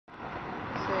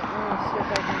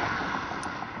if I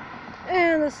can.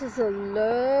 And this is a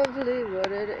lovely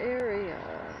wooded area.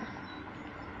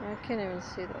 I can't even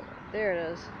see that. There it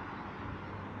is.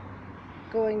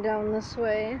 Going down this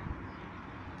way.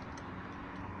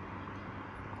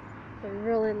 A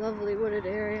really lovely wooded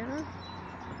area.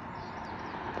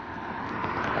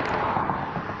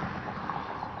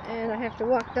 And I have to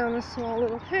walk down this small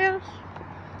little path.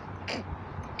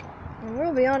 And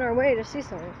we'll be on our way to see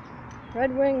some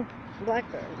red-winged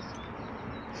blackbirds.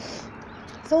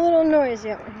 It's a little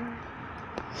noisy out here.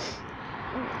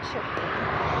 Check that.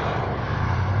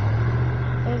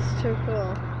 That's too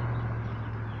cool.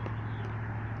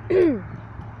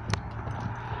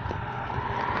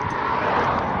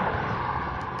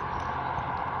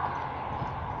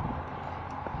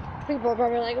 People are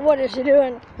probably like, what is she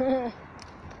doing?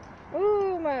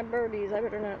 Ooh, my birdies. I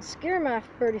better not scare my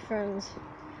birdie friends.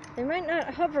 They might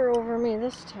not hover over me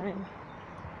this time.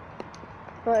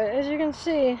 But as you can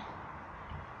see,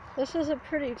 this is a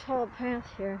pretty tall path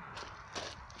here.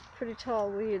 Pretty tall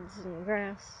weeds and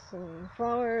grass and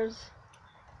flowers.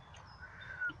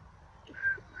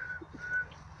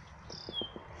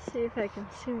 See if I can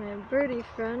see my birdie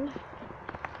friend.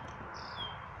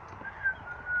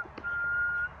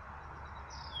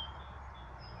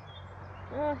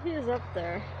 Oh, he's up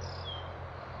there.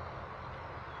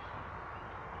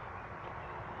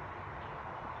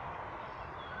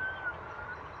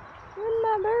 And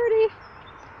my birdie.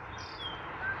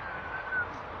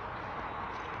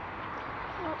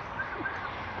 Oh.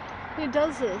 He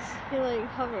does this. He like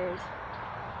hovers.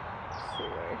 Let's see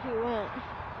where he went.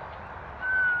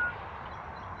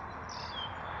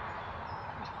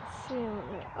 See him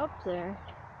up there.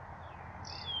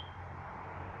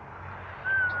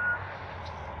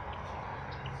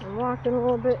 I'm walking a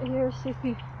little bit here, see if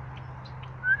he...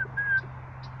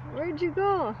 Where'd you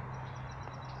go?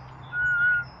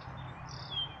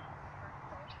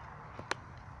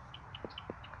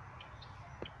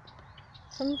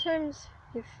 Sometimes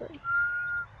he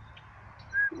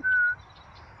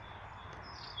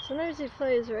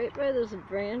plays right by this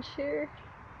branch here.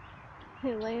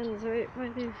 He lands right by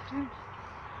these branches.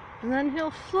 And then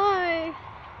he'll fly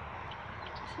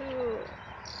to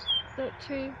that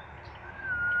tree.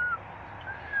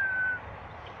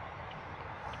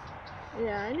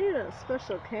 Yeah, I need a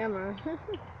special camera.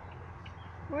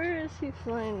 Where is he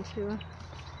flying to?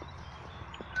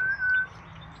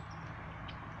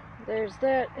 There's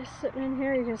that sitting in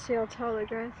here. You can see how tall the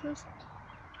grass is.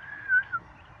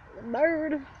 The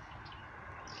bird.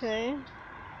 Okay.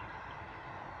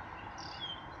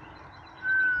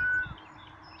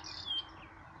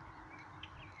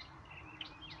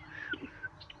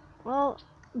 Well,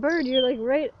 bird, you're like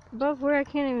right above where I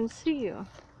can't even see you.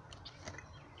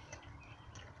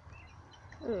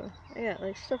 Oh, I got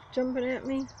like stuff jumping at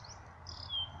me.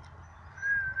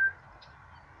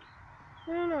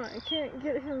 I don't know, I can't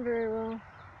get him very well.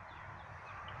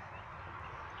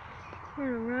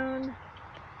 Turn around.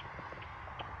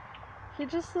 He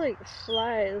just like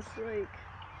flies like...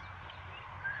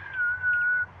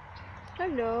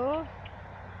 Hello,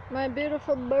 my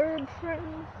beautiful bird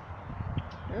friend.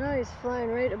 And now he's flying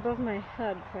right above my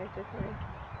head practically.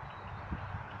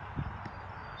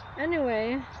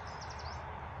 Anyway,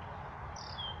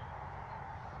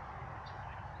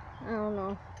 I don't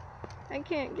know. I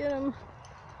can't get him.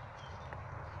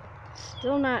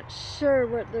 Still not sure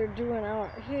what they're doing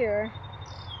out here.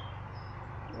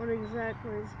 What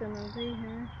exactly is gonna be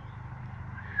here.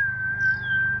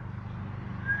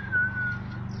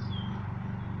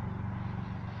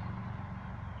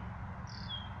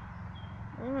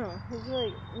 I don't know. He's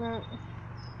like not.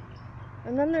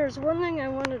 And then there's one thing I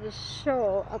wanted to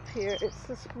show up here. It's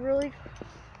this really,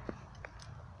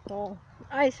 well,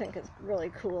 I think it's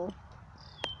really cool.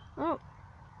 Oh,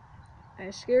 I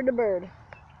scared the bird.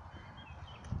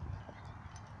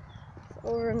 It's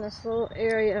over in this little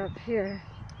area up here.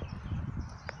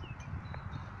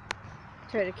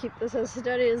 Try to keep this as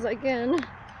steady as I can.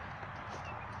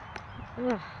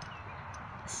 Ugh.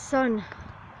 Sun.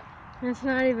 It's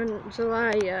not even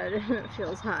July yet and it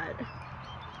feels hot.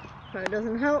 Probably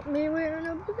doesn't help me wearing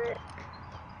a black.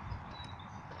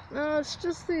 No, it's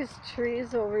just these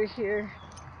trees over here.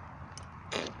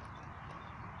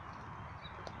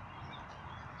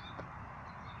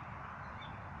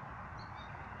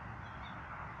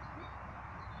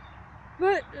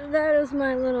 But that is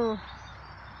my little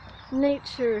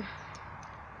nature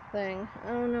thing. I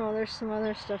don't know, there's some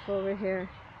other stuff over here.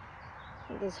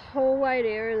 This whole wide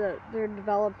area that they're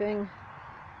developing.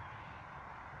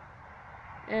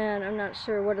 And I'm not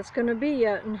sure what it's going to be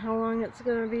yet and how long it's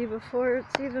going to be before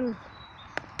it's even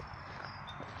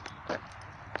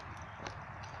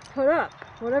put up.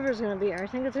 Whatever's going to be. I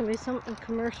think it's going to be something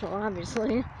commercial,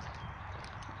 obviously.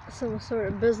 Some sort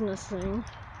of business thing.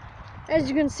 As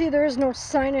you can see, there is no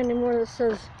sign anymore that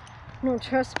says no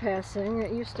trespassing.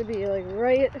 It used to be like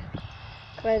right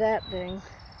by that thing.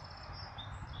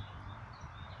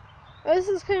 Oh, this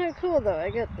is kind of cool though. I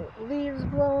got the leaves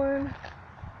blowing,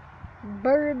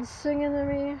 birds singing to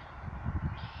me.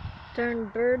 Darn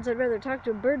birds, I'd rather talk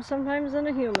to a bird sometimes than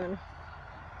a human.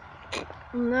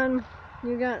 And then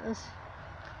you got this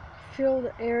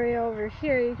field area over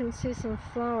here. You can see some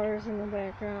flowers in the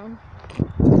background.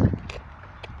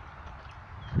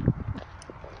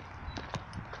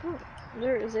 Oh,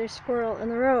 there is a squirrel in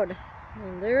the road.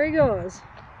 And there he goes.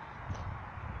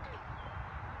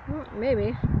 Oh,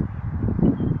 maybe.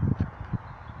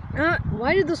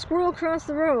 Why did the squirrel cross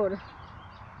the road?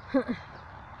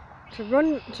 to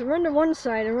run to one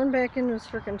side and run back into this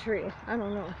frickin' tree. I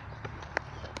don't know.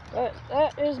 But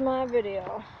that is my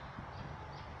video.